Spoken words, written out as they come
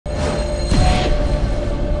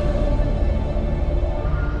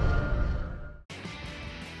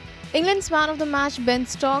England's man of the match Ben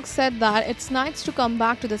Stokes said that it's nice to come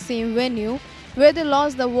back to the same venue where they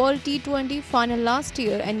lost the World T20 final last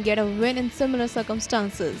year and get a win in similar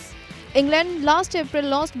circumstances. England last April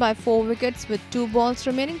lost by 4 wickets with 2 balls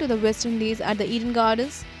remaining to the West Indies at the Eden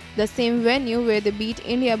Gardens, the same venue where they beat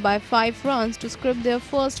India by 5 runs to script their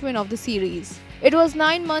first win of the series. It was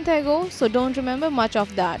 9 months ago, so don't remember much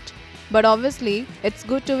of that. But obviously, it's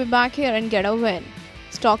good to be back here and get a win.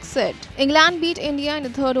 Stokes said. England beat India in the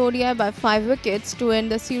third ODI by 5 wickets to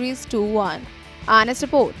end the series 2-1. Anna's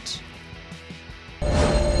report.